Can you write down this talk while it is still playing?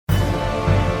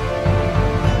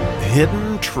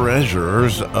Hidden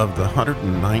treasures of the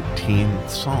 119th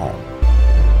Psalm.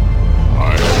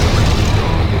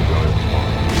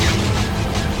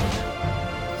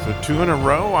 So 2 in a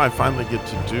row, I finally get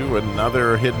to do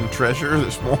another hidden treasure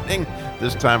this morning.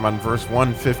 This time on verse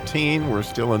 115. We're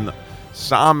still in the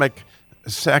Psalmic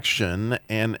section,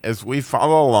 and as we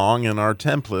follow along in our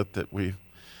template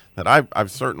that I've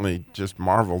certainly just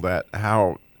marveled at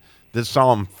how this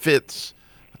psalm fits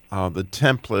the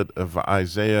template of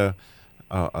Isaiah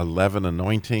 11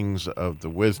 anointings of the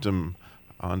wisdom,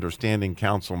 understanding,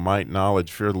 counsel, might,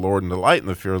 knowledge, fear of the Lord, and delight in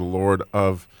the fear of the Lord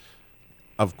of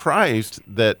Christ.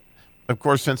 That, of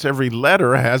course, since every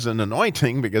letter has an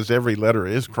anointing, because every letter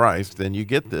is Christ, then you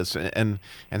get this. And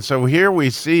so here we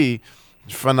see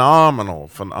phenomenal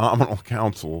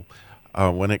counsel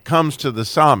when it comes to the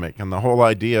psalmic, and the whole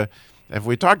idea, if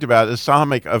we talked about it, the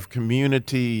psalmic of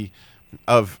community,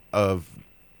 of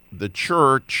the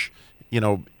church,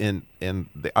 in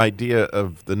the idea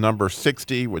of the number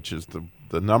 60, which is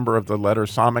the number of the letter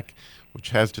psalmic, which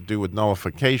has to do with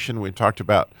nullification. We talked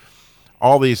about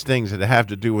all these things that have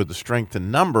to do with the strength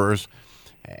in numbers.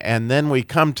 And then we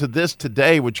come to this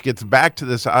today, which gets back to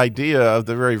this idea of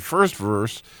the very first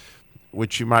verse,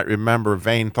 which you might remember,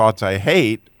 vain thoughts I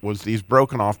hate, was these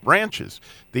broken off branches,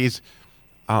 these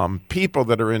people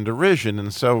that are in derision.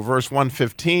 And so verse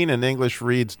 115 in English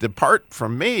reads, "Depart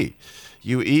from me,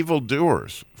 you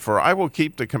evildoers, for I will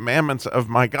keep the commandments of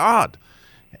my God."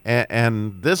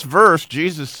 And this verse,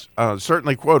 Jesus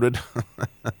certainly quoted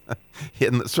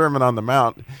in the Sermon on the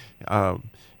Mount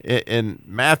in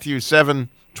Matthew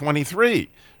 7:23,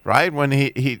 right? When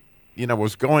he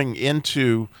was going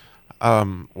into,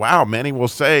 many will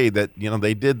say that,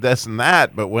 they did this and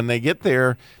that, but when they get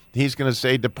there, he's going to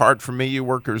say, "Depart from me, you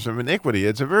workers of iniquity."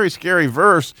 It's a very scary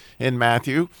verse in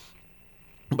Matthew,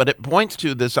 but it points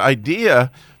to this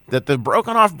idea that the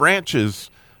broken off branches,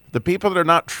 the people that are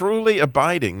not truly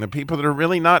abiding, the people that are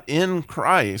really not in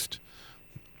Christ,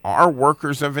 are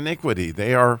workers of iniquity.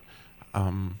 They are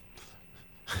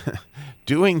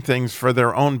doing things for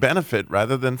their own benefit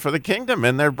rather than for the kingdom,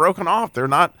 and they're broken off. They're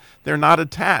not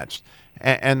attached.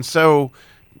 And so,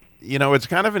 it's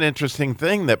kind of an interesting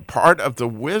thing that part of the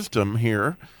wisdom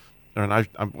here, and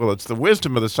it's the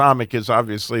wisdom of the psalmic is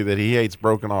obviously that he hates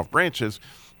broken off branches,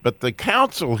 but the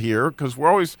counsel here,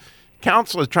 because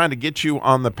counsel is trying to get you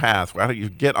on the path. How do you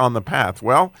get on the path?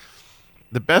 Well,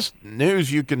 the best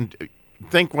news you can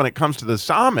think when it comes to the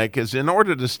psalmic is, in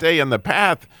order to stay on the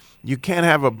path, you can't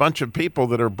have a bunch of people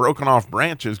that are broken off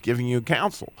branches giving you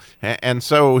counsel. And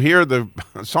so here the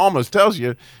psalmist tells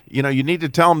you, you need to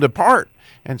tell them to depart.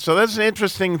 And so that's an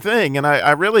interesting thing. And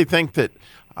I really think that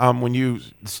when you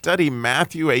study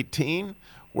Matthew 18,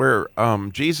 where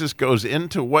Jesus goes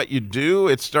into what you do,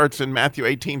 it starts in Matthew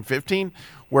 18:15,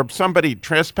 where somebody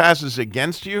trespasses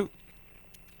against you.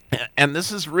 And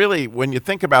this is really, when you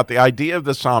think about the idea of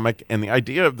the psalmic and the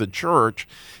idea of the church,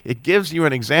 it gives you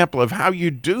an example of how you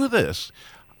do this,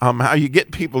 how you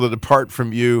get people to depart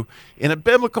from you in a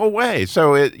biblical way.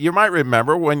 So you might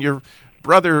remember when your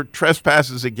brother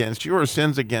trespasses against you or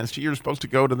sins against you, you're supposed to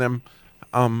go to them.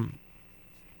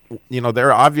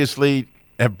 They're obviously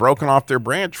have broken off their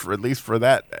branch, for at least for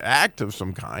that act of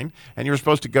some kind, and you're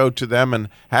supposed to go to them and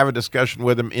have a discussion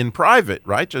with them in private,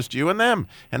 right? Just you and them.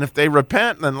 And if they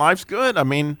repent, then life's good. I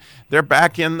mean, they're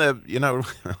back in the,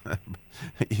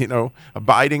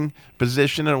 abiding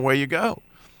position, and away you go.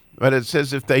 But it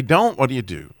says if they don't, what do you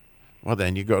do? Well,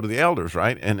 then you go to the elders,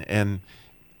 right? And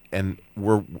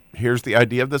here's the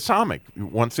idea of the psalmic.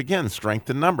 Once again, strength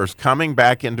in numbers, coming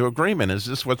back into agreement. Is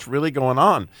this what's really going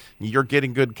on? You're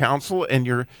getting good counsel, and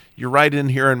you're right in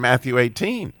here in Matthew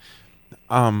 18.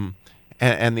 And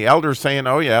the elders saying,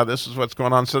 oh, yeah, this is what's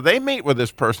going on. So they meet with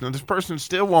this person, and this person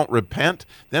still won't repent.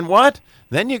 Then what?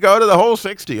 Then you go to the whole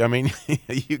 60. I mean,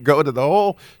 you go to the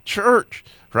whole church,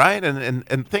 right?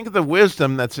 And think of the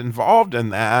wisdom that's involved in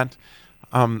that.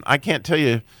 I can't tell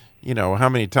you, how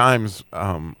many times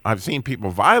I've seen people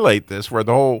violate this, where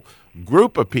the whole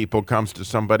group of people comes to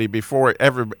somebody before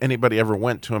anybody ever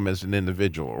went to him as an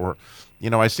individual. Or,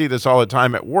 I see this all the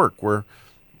time at work, where,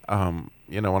 when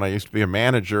I used to be a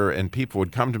manager, and people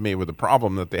would come to me with a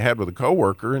problem that they had with a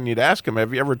coworker, and you'd ask them,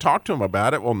 have you ever talked to them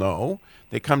about it? Well, no.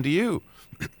 They come to you.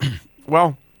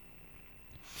 Well,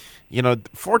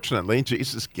 fortunately,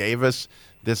 Jesus gave us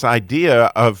this idea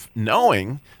of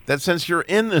knowing that since you're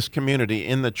in this community,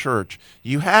 in the church,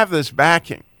 you have this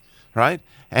backing, right?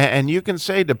 And you can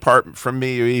say, "Depart from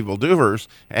me, you evildoers,"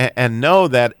 and know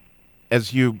that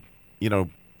as you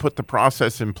put the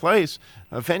process in place,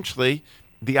 eventually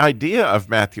the idea of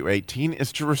Matthew 18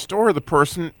 is to restore the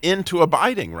person into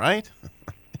abiding, right?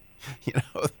 You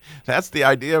know, that's the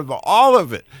idea of all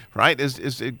of it, right?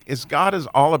 Is God is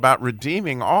all about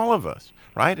redeeming all of us,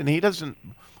 right? And He doesn't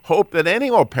hope that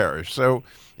any will perish. So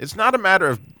it's not a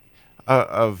matter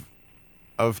of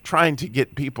trying to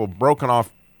get people broken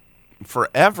off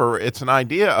forever. It's an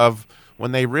idea of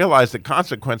when they realize the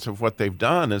consequence of what they've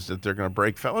done is that they're going to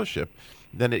break fellowship,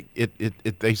 then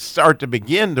they start to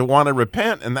begin to want to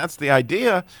repent, and that's the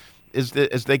idea. Is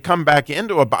that as they come back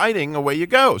into abiding, away you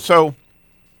go. So,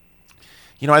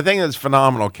 I think it's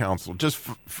phenomenal counsel, just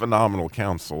phenomenal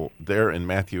counsel there in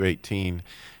Matthew 18,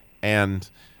 and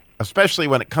especially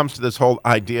when it comes to this whole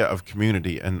idea of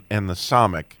community and the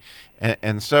psalmic.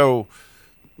 And so,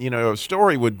 a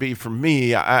story would be for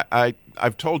me,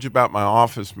 I've told you about my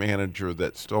office manager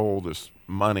that stole this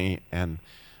money, and,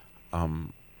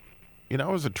 it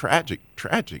was a tragic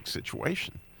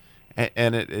situation.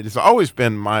 And it has always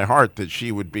been my heart that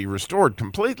she would be restored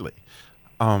completely.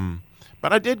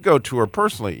 But I did go to her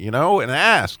personally, and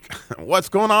ask, what's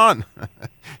going on?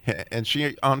 And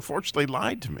she unfortunately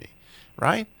lied to me,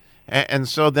 right? And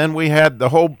so then we had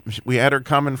her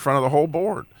come in front of the whole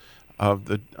board of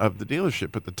the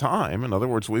dealership at the time. In other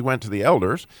words, we went to the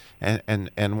elders, and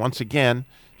once again,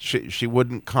 she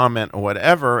wouldn't comment or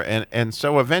whatever, and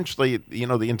so eventually,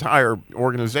 the entire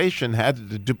organization had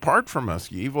to depart from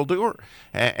us, you evildoer,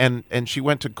 and she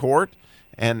went to court,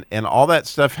 and all that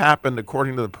stuff happened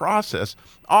according to the process,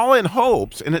 all in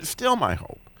hopes, and it's still my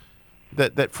hope,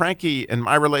 that Frankie and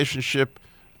my relationship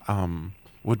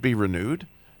would be renewed,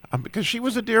 because she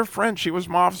was a dear friend. She was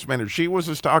my office manager. She was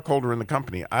a stockholder in the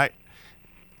company.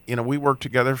 We worked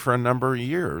together for a number of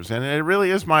years, and it really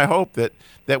is my hope that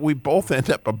we both end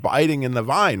up abiding in the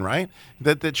vine, right?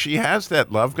 That she has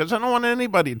that love, because I don't want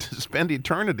anybody to spend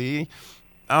eternity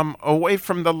away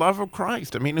from the love of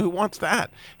Christ. I mean, who wants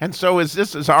that? And so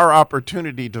this is our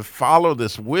opportunity to follow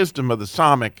this wisdom of the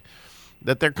psalmic,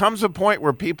 that there comes a point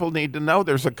where people need to know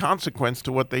there's a consequence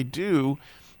to what they do,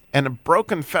 and a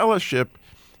broken fellowship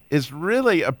is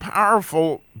really a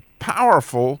powerful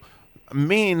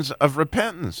means of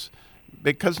repentance,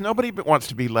 because nobody wants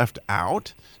to be left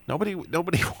out. Nobody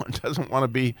doesn't want to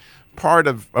be part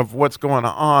of what's going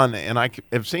on, and I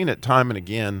have seen it time and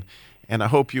again, and I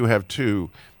hope you have too,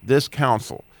 this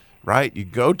counsel, right? You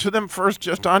go to them first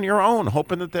just on your own,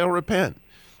 hoping that they'll repent.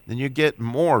 Then you get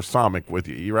more psalmic with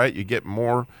you, right? You get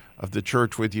more of the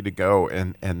church with you to go,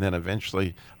 and then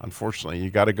eventually, unfortunately, you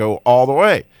got to go all the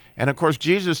way. And of course,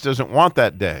 Jesus doesn't want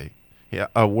that day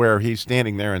where he's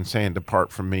standing there and saying,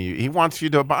 depart from me. He wants you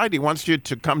to abide. He wants you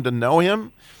to come to know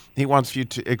him. He wants you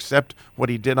to accept what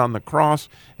he did on the cross,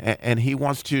 and he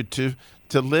wants you to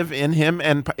live in him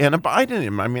and abide in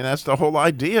him. I mean, that's the whole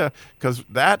idea, because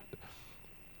that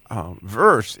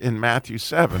verse in Matthew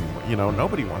 7,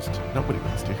 nobody wants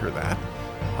to hear that.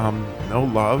 No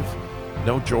love,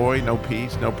 no joy, no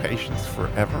peace, no patience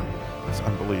forever. It's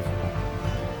unbelievable.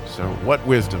 So what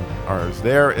wisdom is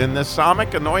there in this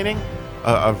psalmic anointing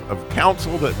of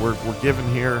counsel that we're given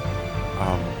here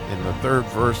in the third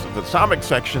verse of the psalmic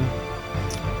section?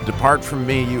 Depart from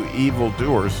me, you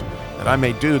evildoers, that I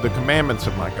may do the commandments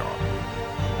of my God.